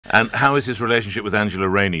And how is his relationship with Angela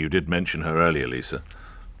Rayner? You did mention her earlier, Lisa.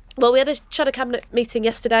 Well, we had a shadow cabinet meeting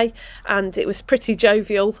yesterday and it was pretty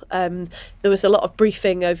jovial. There was a lot of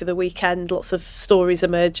briefing over the weekend, lots of stories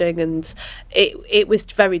emerging, and it was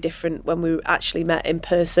very different when we actually met in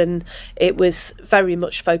person. It was very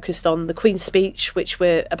much focused on the Queen's speech, which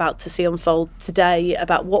we're about to see unfold today,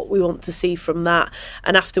 about what we want to see from that.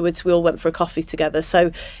 And afterwards we all went for a coffee together.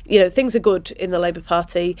 So, things are good in the Labour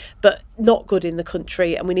Party, but not good in the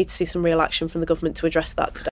country, and we need to see some real action from the government to address that today.